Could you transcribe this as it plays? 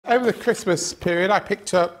Over the Christmas period, I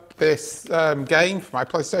picked up this game for my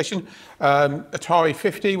PlayStation, Atari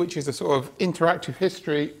 50, which is a sort of interactive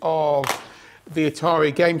history of the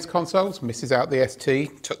Atari games consoles. Misses out the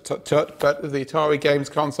ST, tut tut tut, but the Atari games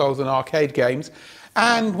consoles and arcade games.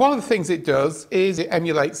 And one of the things it does is it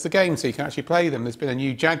emulates the games so you can actually play them. There's been a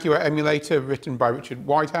new Jaguar emulator written by Richard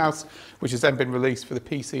Whitehouse, which has then been released for the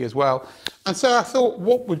PC as well. And so I thought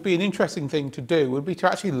what would be an interesting thing to do would be to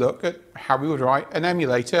actually look at how we would write an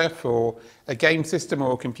emulator for a game system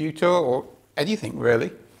or a computer or anything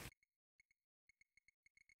really.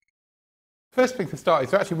 First thing to start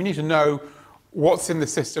is actually we need to know what's in the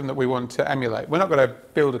system that we want to emulate. We're not going to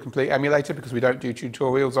build a complete emulator because we don't do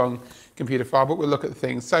tutorials on Computerphile, but we'll look at the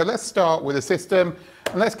things. So let's start with a system,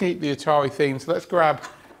 and let's keep the Atari theme. So let's grab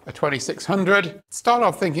a 2600. Start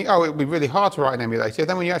off thinking, oh, it would be really hard to write an emulator.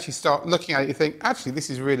 Then when you actually start looking at it, you think, actually, this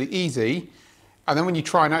is really easy. And then when you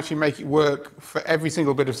try and actually make it work for every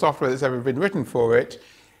single bit of software that's ever been written for it,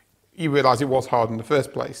 you realize it was hard in the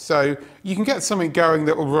first place. So you can get something going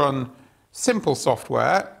that will run simple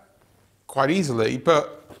software quite easily,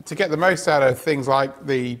 but to get the most out of things like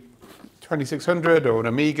the 2600 or an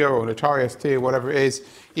Amiga or an Atari ST or whatever it is,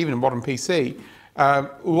 even a modern PC,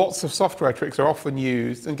 lots of software tricks are often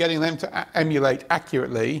used, and getting them to emulate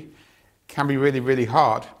accurately can be really, really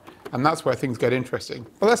hard. And that's where things get interesting.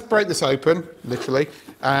 Well, let's break this open, literally,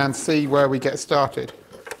 and see where we get started.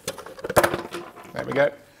 There we go.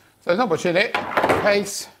 So there's not much in it,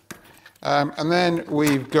 case. And then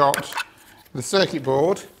we've got the circuit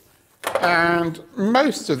board. And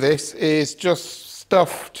most of this is just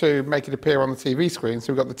stuff to make it appear on the TV screen.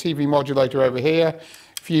 So we've got the TV modulator over here,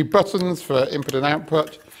 a few buttons for input and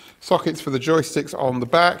output, sockets for the joysticks on the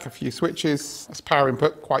back, a few switches. That's power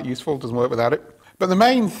input, quite useful, doesn't work without it. But the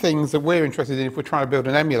main things that we're interested in if we're trying to build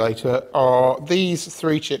an emulator are these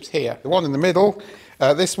three chips here. The one in the middle,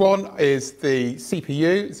 this one is the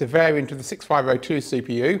CPU. It's a variant of the 6502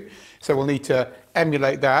 CPU. So we'll need to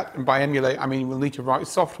emulate that, and by emulate I mean we'll need to write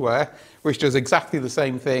software which does exactly the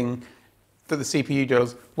same thing that the CPU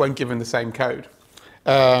does when given the same code.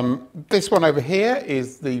 This one over here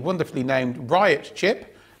is the wonderfully named Riot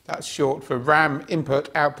chip. That's short for RAM, input,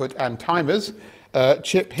 output and timers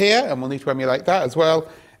chip here, and we'll need to emulate that as well.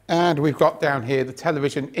 And we've got down here the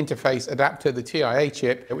television interface adapter, the TIA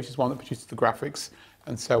chip, which is one that produces the graphics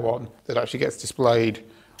and so on, that actually gets displayed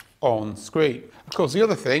on screen. Of course, the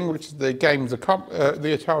other thing, which the games the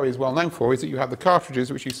Atari is well known for, is that you have the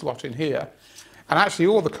cartridges which you slot in here. And actually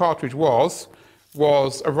all the cartridge was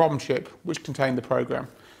a ROM chip which contained the program.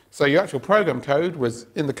 So your actual program code was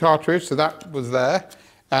in the cartridge, so that was there,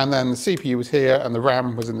 and then the CPU was here and the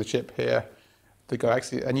RAM was in the chip here.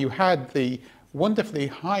 And you had the wonderfully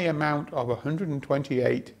high amount of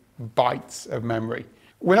 128 bytes of memory.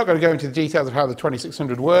 We're not going to go into the details of how the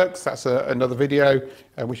 2600 works. That's another video,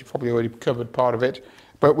 which you've probably already covered part of it.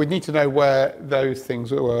 But we need to know where those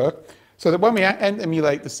things were, so that when we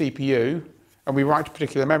emulate the CPU and we write to a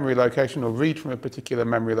particular memory location or read from a particular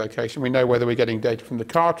memory location, we know whether we're getting data from the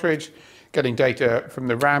cartridge, getting data from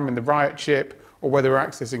the RAM in the Riot chip, or whether we're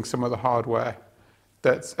accessing some of the hardware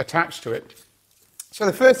that's attached to it. So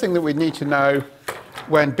the first thing that we need to know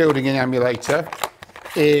when building an emulator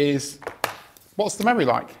is, what's the memory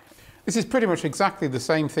like? This is pretty much exactly the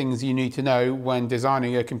same things you need to know when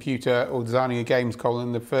designing a computer or designing a games console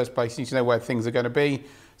in the first place. You need to know where things are going to be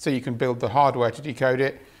so you can build the hardware to decode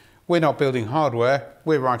it. We're not building hardware,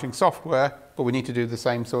 we're writing software, but we need to do the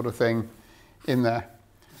same sort of thing in there.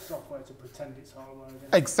 Software to pretend it's hardware again.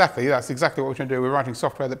 Exactly, that's exactly what we're trying to do. We're writing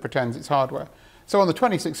software that pretends it's hardware. So on the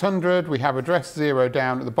 2600, we have address 0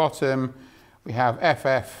 down at the bottom. We have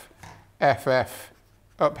FF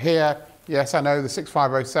up here. Yes, I know the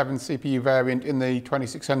 6507 CPU variant in the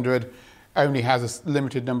 2600 only has a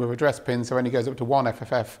limited number of address pins, so it only goes up to 1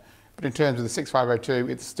 FFF. But in terms of the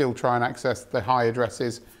 6502, it's still trying to access the high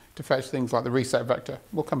addresses to fetch things like the reset vector.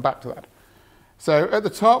 We'll come back to that. So at the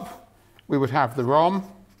top, we would have the ROM,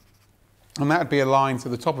 and that would be aligned, so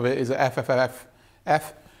the top of it is a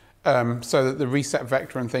FFFF, so that the reset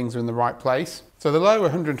vector and things are in the right place. So the lower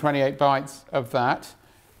 128 bytes of that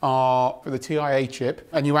are for the TIA chip,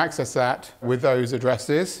 and you access that with those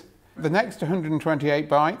addresses. The next 128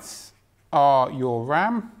 bytes are your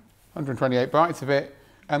RAM, 128 bytes of it,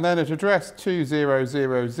 and then at address 2000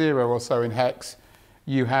 or so in hex,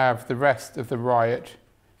 you have the rest of the Riot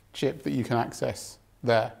chip that you can access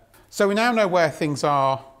there. So we now know where things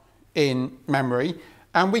are in memory,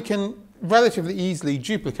 and we can relatively easily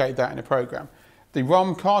duplicate that in a program. The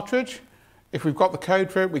ROM cartridge, if we've got the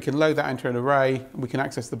code for it, we can load that into an array, and we can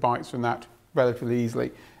access the bytes from that relatively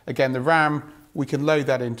easily. Again, the RAM, we can load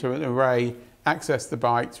that into an array access the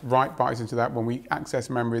bytes, write bytes into that when we access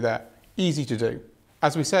memory there. Easy to do.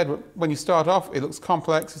 As we said, when you start off, it looks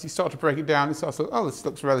complex. As you start to break it down, it starts to look, oh, this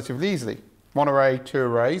looks relatively easily. One array, two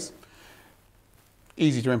arrays,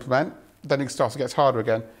 easy to implement. Then it starts to get harder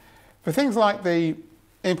again. For things like the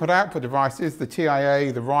input-output devices, the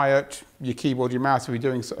TIA, the Riot, your keyboard, your mouse, if you're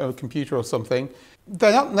doing a computer or something,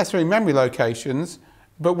 they're not necessarily memory locations,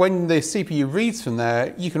 but when the CPU reads from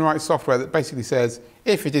there, you can write software that basically says,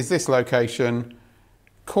 if it is this location,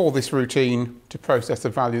 call this routine to process the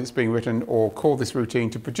value that's being written, or call this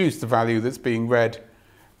routine to produce the value that's being read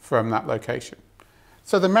from that location.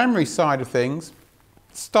 So the memory side of things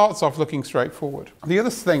starts off looking straightforward. The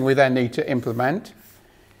other thing we then need to implement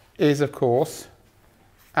is, of course,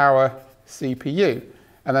 our CPU.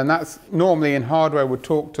 And then that's normally in hardware would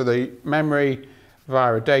talk to the memory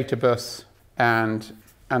via a data bus and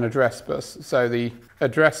an address bus. So the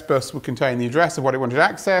address bus will contain the address of what it wanted to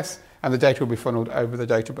access, and the data will be funneled over the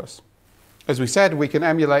data bus. As we said, we can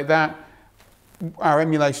emulate that. Our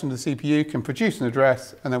emulation of the CPU can produce an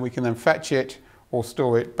address, and then we can then fetch it or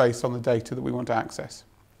store it based on the data that we want to access.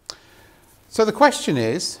 So the question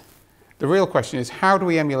is, the real question is, how do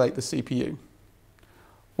we emulate the CPU?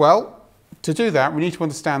 Well, to do that, we need to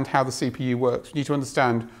understand how the CPU works. We need to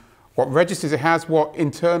understand what registers it has, what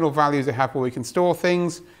internal values it has where we can store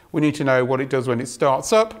things. We need to know what it does when it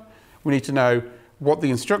starts up. We need to know what the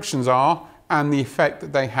instructions are and the effect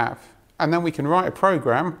that they have. And then we can write a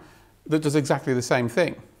program that does exactly the same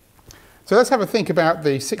thing. So let's have a think about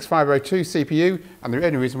the 6502 CPU, and the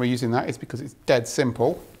only reason we're using that is because it's dead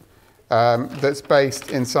simple. That's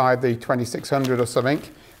based inside the 2600 or something.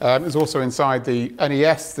 It's also inside the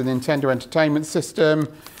NES, the Nintendo Entertainment System.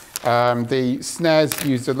 The SNES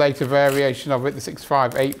used a later variation of it, the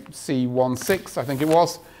 658C16, I think it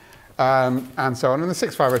was, and so on. And the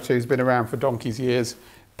 6502 has been around for donkey's years.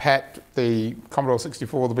 PET, the Commodore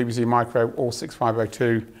 64, the BBC Micro, all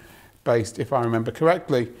 6502 based, if I remember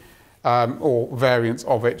correctly, or variants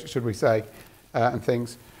of it, should we say, and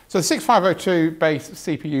things. So the 6502 based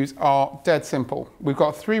CPUs are dead simple. We've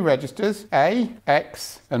got three registers, A,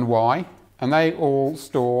 X, and Y, and they all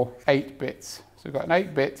store 8 bits. So we've got an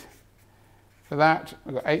 8-bit for that,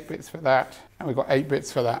 we've got 8 bits for that, and we've got 8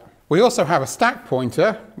 bits for that. We also have a stack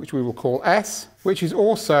pointer, which we will call S, which is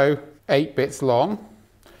also 8 bits long.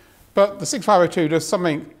 But the 6502 does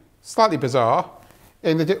something slightly bizarre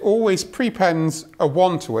in that it always prepends a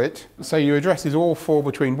 1 to it, so your addresses all fall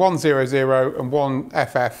between 100 and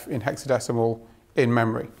 1FF in hexadecimal in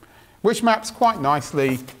memory, which maps quite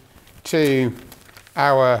nicely to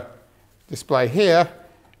our display here,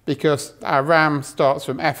 because our RAM starts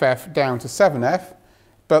from FF down to 7F,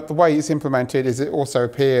 but the way it's implemented is it also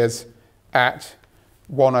appears at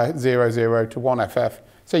 100 to 1FF.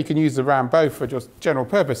 So you can use the RAM both for just general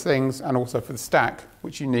purpose things and also for the stack,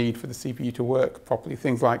 which you need for the CPU to work properly.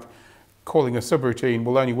 Things like calling a subroutine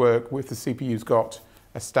will only work if the CPU's got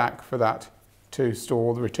a stack for that to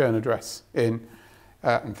store the return address in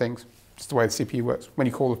and things. Just the way the CPU works. When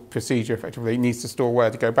you call a procedure, effectively, it needs to store where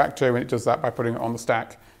to go back to, and it does that by putting it on the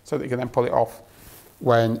stack so that you can then pull it off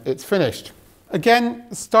when it's finished. Again,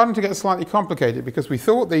 it's starting to get slightly complicated because we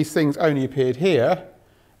thought these things only appeared here,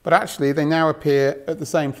 but actually they now appear at the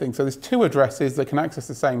same thing. So there's two addresses that can access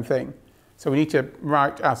the same thing. So we need to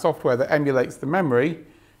write our software that emulates the memory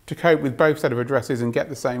to cope with both set of addresses and get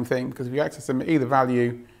the same thing, because if you access them at either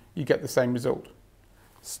value, you get the same result.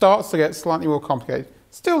 Starts to get slightly more complicated.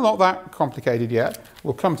 Still not that complicated yet.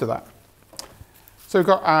 We'll come to that. So we've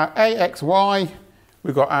got our AXY,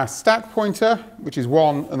 we've got our stack pointer, which is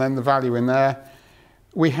 1 and then the value in there.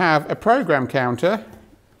 We have a program counter,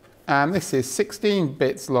 and this is 16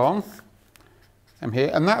 bits long, and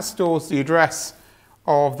that stores the address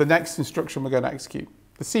of the next instruction we're going to execute.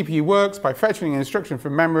 The CPU works by fetching an instruction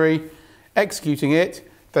from memory, executing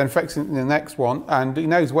it, then fetching the next one, and it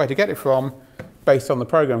knows where to get it from based on the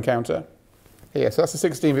program counter. Here, so that's a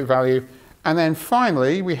 16-bit value. And then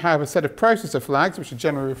finally, we have a set of processor flags, which are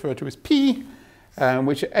generally referred to as P,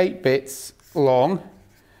 which are 8 bits long.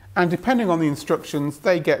 And depending on the instructions,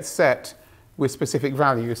 they get set with specific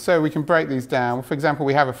values. So we can break these down. For example,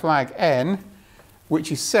 we have a flag N,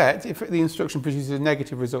 which is set if the instruction produces a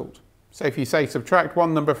negative result. So if you say subtract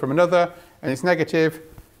one number from another and it's negative,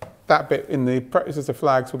 that bit in the processor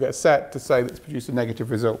flags will get set to say that it's produced a negative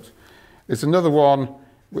result. There's another one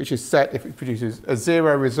which is set if it produces a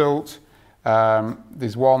 0 result.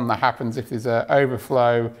 There's one that happens if there's an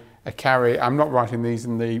overflow, a carry. I'm not writing these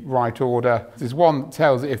in the right order. There's one that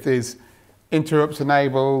tells it if there's interrupts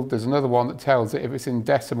enabled. There's another one that tells it if it's in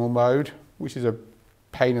decimal mode, which is a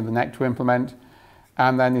pain in the neck to implement.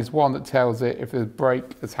 And then there's one that tells it if there's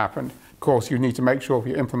break has happened. course, you need to make sure if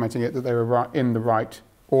you're implementing it that they were in the right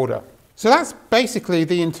order. So that's basically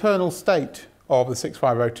the internal state of the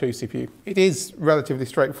 6502 CPU. It is relatively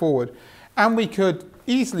straightforward. And we could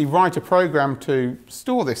easily write a program to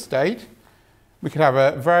store this state. We could have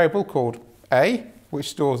a variable called A, which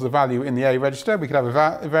stores the value in the A register. We could have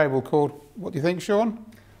a variable called, what do you think, Sean?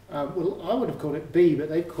 Well, I would have called it B, but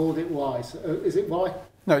they've called it Y. So, is it Y?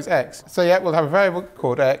 No, it's X. So yeah, we'll have a variable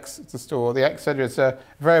called X to store the X register,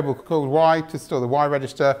 a variable called Y to store the Y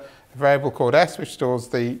register, a variable called S, which stores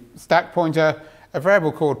the stack pointer, a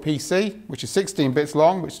variable called PC, which is 16 bits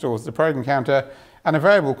long, which stores the program counter, and a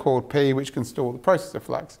variable called P, which can store the processor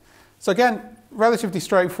flags. So again, relatively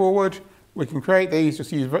straightforward. We can create these,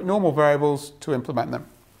 just use normal variables to implement them.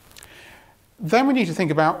 Then we need to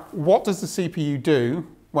think about what does the CPU do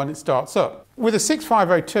when it starts up. With a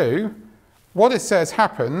 6502, what it says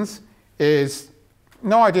happens is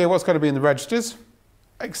no idea what's going to be in the registers,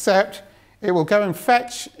 except it will go and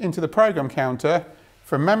fetch into the program counter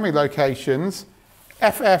from memory locations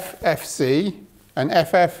FFFC and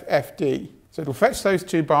FFFD. So it'll fetch those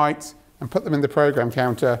 2 bytes and put them in the program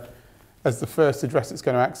counter as the first address it's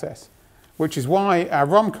going to access, which is why our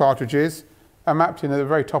ROM cartridges are mapped in at the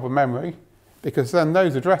very top of memory, because then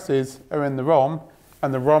those addresses are in the ROM,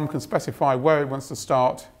 and the ROM can specify where it wants to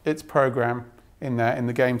start its program in there in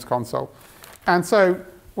the games console. And so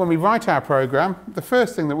when we write our program, the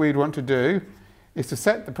first thing that we'd want to do is to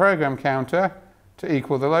set the program counter to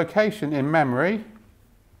equal the location in memory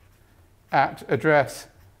at address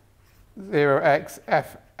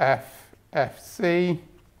 0xFFFC.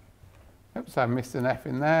 Oops, I missed an F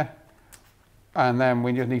in there. And then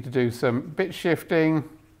we just need to do some bit shifting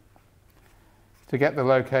to get the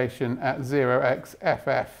location at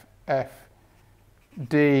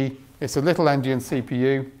 0xFFFD. It's a little engine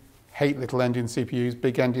CPU. Hate little engine CPUs.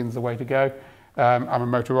 Big engine's the way to go. I'm a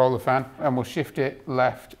Motorola fan. And we'll shift it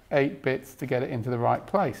left 8 bits to get it into the right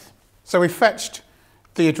place. So we fetched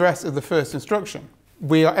the address of the first instruction.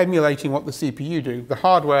 We are emulating what the CPU do. The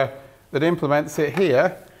hardware that implements it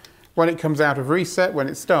here, when it comes out of reset, when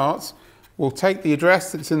it starts, will take the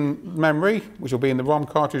address that's in memory, which will be in the ROM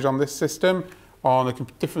cartridge on this system, on a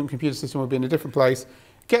different computer system will be in a different place,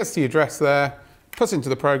 gets the address there, puts it into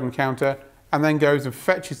the program counter, and then goes and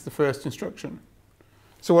fetches the first instruction.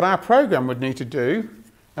 So what our program would need to do,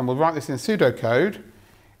 and we'll write this in pseudocode,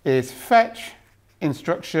 is fetch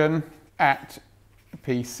instruction at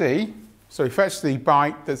PC. So we fetch the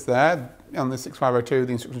byte that's there. On the 6502,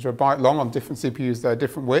 the instructions are a byte long. On different CPUs, they're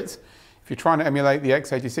different widths. If you're trying to emulate the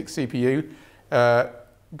x86 CPU,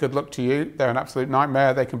 good luck to you. They're an absolute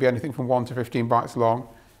nightmare. They can be anything from 1 to 15 bytes long.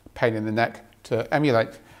 Pain in the neck to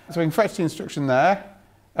emulate. So we can fetch the instruction there.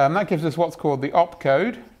 That gives us what's called the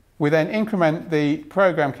opcode. We then increment the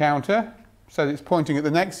program counter so that it's pointing at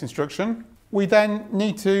the next instruction. We then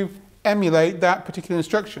need to emulate that particular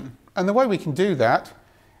instruction. And the way we can do that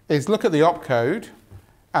is look at the opcode,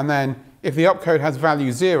 and then if the opcode has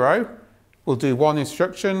value 0, we'll do one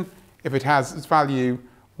instruction. If it has value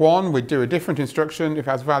 1, we'd do a different instruction. If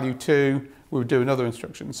it has value 2, we would do another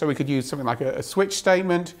instruction. So we could use something like a switch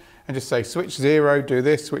statement and just say switch 0, do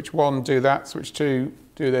this, switch 1, do that, switch 2,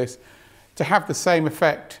 do this, to have the same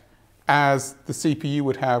effect as the CPU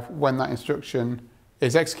would have when that instruction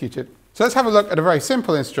is executed. So let's have a look at a very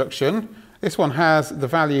simple instruction. This one has the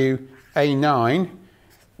value A9,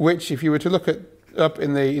 which if you were to look at up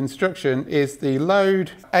in the instruction is the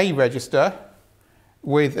load A register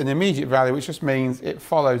with an immediate value, which just means it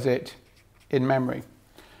follows it in memory.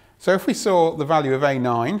 So if we saw the value of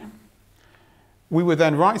A9, we would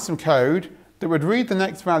then write some code that would read the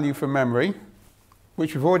next value from memory,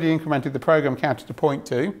 which we've already incremented the program counter to point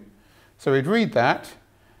to. So we'd read that,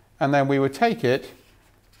 and then we would take it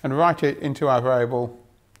and write it into our variable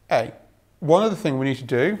A. One other thing we need to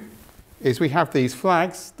do is we have these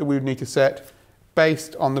flags that we would need to set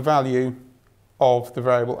based on the value of the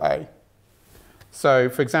variable A. So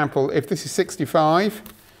for example, if this is 65,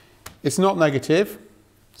 it's not negative,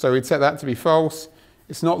 so we'd set that to be false.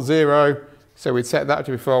 It's not 0, so we'd set that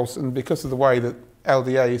to be false. And because of the way that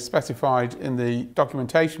LDA is specified in the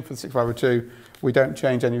documentation for the 6502, we don't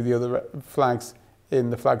change any of the other flags in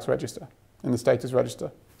the flags register, in the status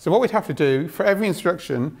register. So what we'd have to do for every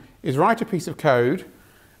instruction is write a piece of code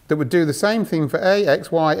that would do the same thing for A,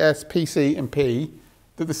 X, Y, S, P, C, and P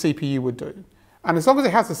that the CPU would do. And as long as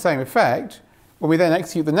it has the same effect, when we then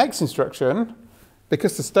execute the next instruction,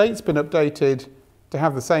 because the state's been updated to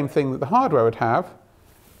have the same thing that the hardware would have,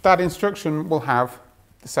 that instruction will have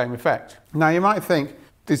the same effect. Now you might think,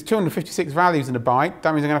 there's 256 values in a byte,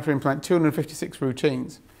 that means I'm going to have to implement 256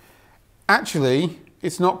 routines. Actually,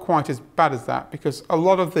 it's not quite as bad as that, because a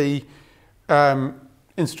lot of the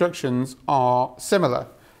instructions are similar.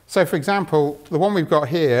 So for example, the one we've got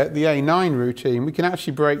here, the A9 routine, we can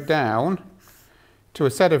actually break down to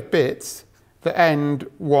a set of bits that end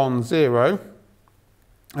 1, 0,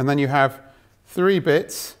 and then you have 3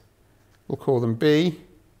 bits, we'll call them B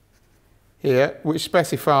here, which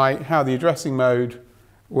specify how the addressing mode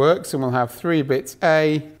works, and we'll have 3 bits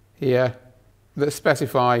A here that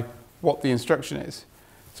specify what the instruction is.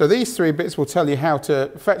 So these 3 bits will tell you how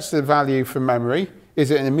to fetch the value from memory. Is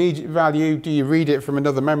it an immediate value? Do you read it from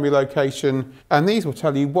another memory location? And these will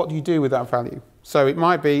tell you what do you do with that value. So it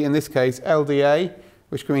might be, in this case, LDA,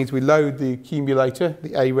 which means we load the accumulator,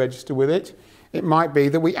 the A register with it. It might be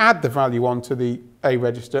that we add the value onto the A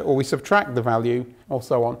register, or we subtract the value, or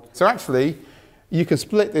so on. So actually, you can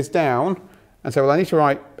split this down and say, well, I need to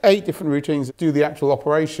write 8 different routines that do the actual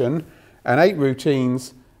operation, and 8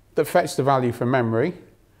 routines that fetch the value from memory.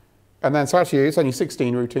 And then, so actually, it's only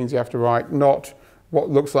 16 routines you have to write, not what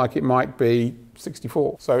looks like it might be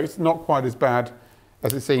 64. So it's not quite as bad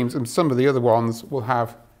as it seems, and some of the other ones will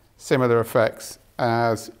have similar effects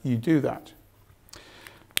as you do that.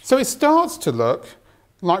 So it starts to look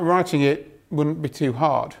like writing it wouldn't be too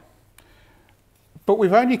hard. But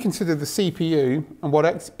we've only considered the CPU and what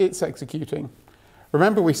it's executing.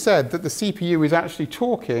 Remember, we said that the CPU is actually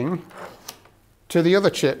talking to the other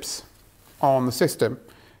chips on the system.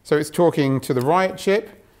 So it's talking to the write chip,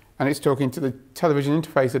 and it's talking to the television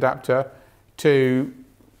interface adapter to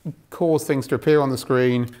cause things to appear on the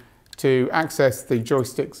screen, to access the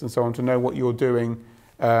joysticks and so on, to know what you're doing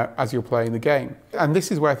as you're playing the game. And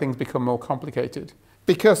this is where things become more complicated,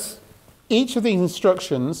 because each of these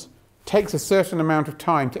instructions takes a certain amount of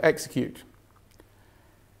time to execute.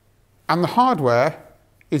 And the hardware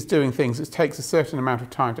is doing things that takes a certain amount of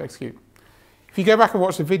time to execute. If you go back and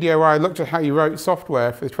watch the video where I looked at how you wrote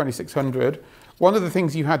software for the 2600, one of the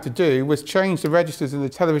things you had to do was change the registers in the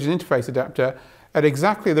television interface adapter at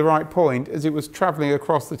exactly the right point as it was traveling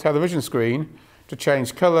across the television screen to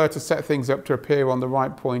change color, to set things up to appear on the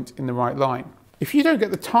right point in the right line. If you don't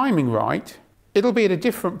get the timing right, it'll be at a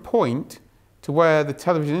different point to where the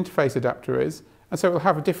television interface adapter is, and so it will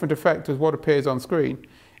have a different effect as what appears on screen.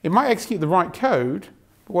 It might execute the right code,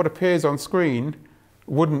 but what appears on screen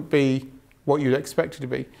wouldn't be what you'd expect it to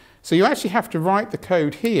be. So you actually have to write the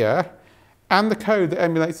code here and the code that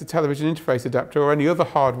emulates the television interface adapter or any other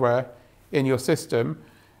hardware in your system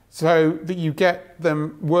so that you get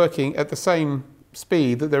them working at the same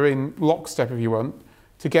speed, that they're in lockstep if you want,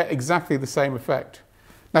 to get exactly the same effect.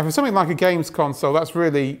 Now for something like a games console, that's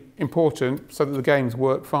really important so that the games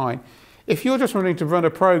work fine. If you're just wanting to run a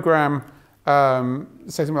program,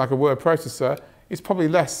 say something like a word processor, it's probably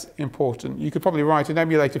less important. You could probably write an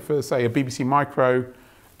emulator for, say, a BBC Micro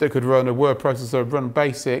that could run a word processor, run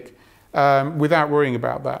BASIC, without worrying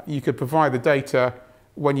about that. You could provide the data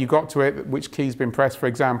when you got to it, which key's been pressed, for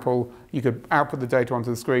example. You could output the data onto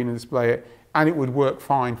the screen and display it, and it would work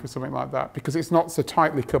fine for something like that because it's not so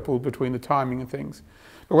tightly coupled between the timing and things.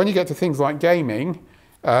 But when you get to things like gaming,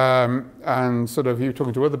 and sort of you're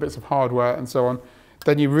talking to other bits of hardware and so on,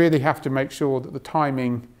 then you really have to make sure that the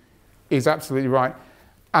timing is absolutely right.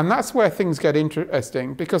 And that's where things get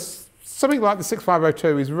interesting, because something like the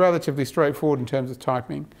 6502 is relatively straightforward in terms of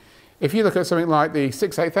timing. If you look at something like the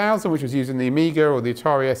 68000, which was used in the Amiga or the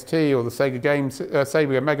Atari ST or the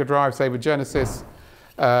Sega Mega Drive, Sega Genesis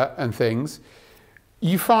and things,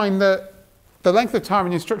 you find that the length of time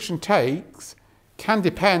an instruction takes can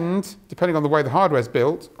depend, depending on the way the hardware is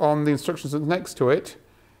built, on the instructions that's next to it.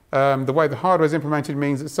 The way the hardware is implemented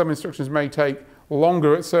means that some instructions may take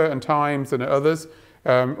longer at certain times than at others.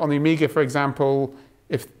 On the Amiga, for example,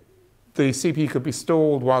 if the CPU could be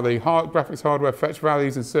stalled while the graphics hardware fetched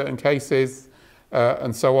values in certain cases,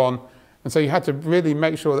 and so on. And so you had to really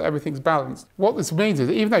make sure that everything's balanced. What this means is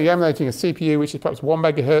that even though you're emulating a CPU which is perhaps 1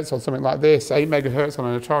 megahertz on something like this, 8 megahertz on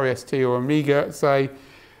an Atari ST or Amiga, say,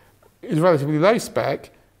 is relatively low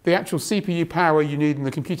spec, the actual CPU power you need in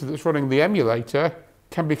the computer that's running the emulator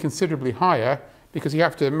can be considerably higher, because you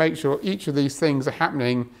have to make sure each of these things are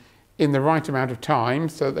happening in the right amount of time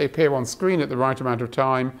so that they appear on screen at the right amount of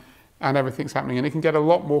time and everything's happening. And it can get a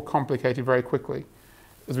lot more complicated very quickly.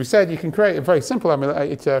 As we said, you can create a very simple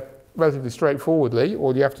emulator relatively straightforwardly.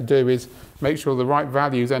 All you have to do is make sure the right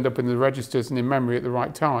values end up in the registers and in memory at the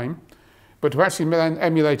right time. But to actually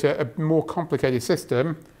emulate a more complicated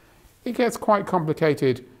system, it gets quite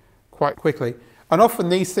complicated quite quickly. And often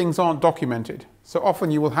these things aren't documented. So often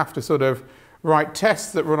you will have to sort of write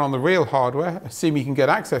tests that run on the real hardware, assume you can get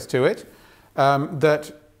access to it,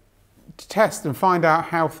 that test and find out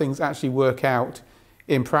how things actually work out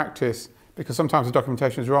in practice, because sometimes the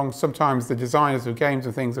documentation is wrong, sometimes the designers of games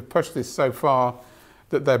and things have pushed this so far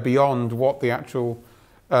that they're beyond what the actual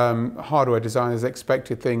hardware designers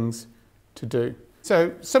expected things to do.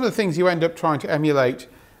 So some of the things you end up trying to emulate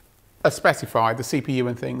are specified, the CPU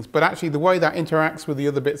and things, but actually the way that interacts with the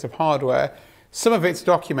other bits of hardware, some of it's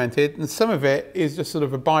documented and some of it is just sort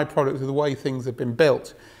of a byproduct of the way things have been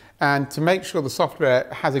built. And to make sure the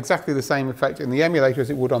software has exactly the same effect in the emulator as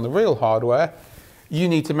it would on the real hardware, you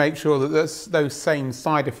need to make sure that those same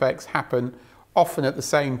side effects happen often at the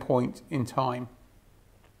same point in time.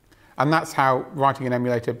 And that's how writing an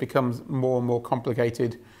emulator becomes more and more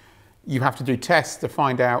complicated. You have to do tests to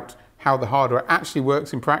find out how the hardware actually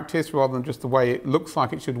works in practice rather than just the way it looks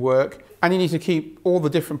like it should work. And you need to keep all the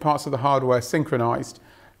different parts of the hardware synchronized.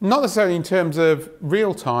 Not necessarily in terms of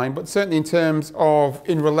real time, but certainly in terms of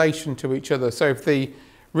in relation to each other. So if the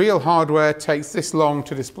real hardware takes this long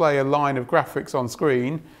to display a line of graphics on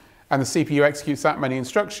screen and the CPU executes that many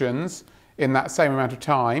instructions in that same amount of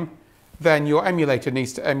time, then your emulator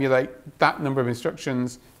needs to emulate that number of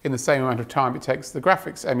instructions in the same amount of time it takes the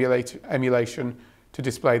graphics emulation to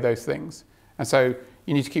display those things. And so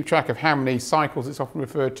you need to keep track of how many cycles, it's often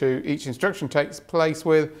referred to, each instruction takes place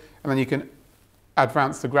with, and then you can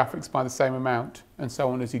advance the graphics by the same amount and so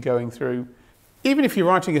on as you're going through. Even if you're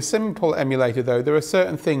writing a simple emulator though, there are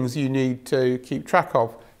certain things you need to keep track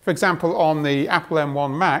of. For example, on the Apple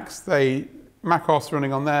M1 Macs, Mac OS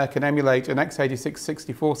running on there can emulate an x86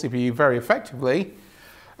 64 CPU very effectively,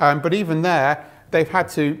 but even there they've had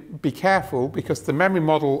to be careful because the memory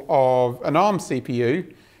model of an ARM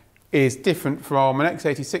CPU is different from an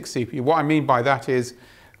x86 CPU. What I mean by that is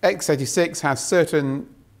x86 has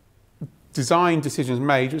certain design decisions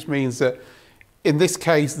made, which means that in this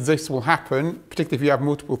case this will happen, particularly if you have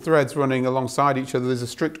multiple threads running alongside each other. There's a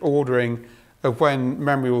strict ordering of when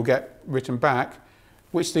memory will get written back,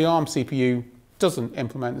 which the ARM CPU doesn't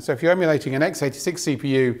implement. So if you're emulating an x86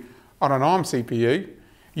 CPU on an ARM CPU,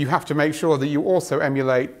 you have to make sure that you also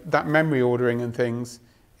emulate that memory ordering and things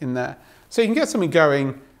in there. So you can get something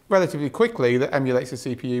going relatively quickly that emulates a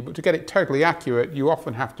CPU, but to get it totally accurate, you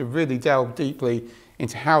often have to really delve deeply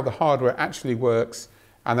into how the hardware actually works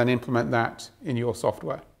and then implement that in your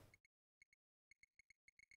software.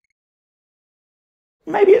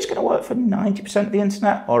 Maybe it's going to work for 90% of the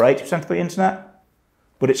internet or 80% of the internet,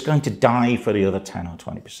 but it's going to die for the other 10 or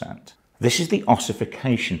 20%. This is the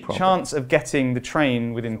ossification problem. Chance of getting the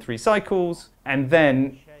train within 3 cycles, and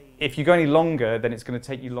then if you go any longer, then it's going to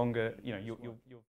take you longer. You know, you'll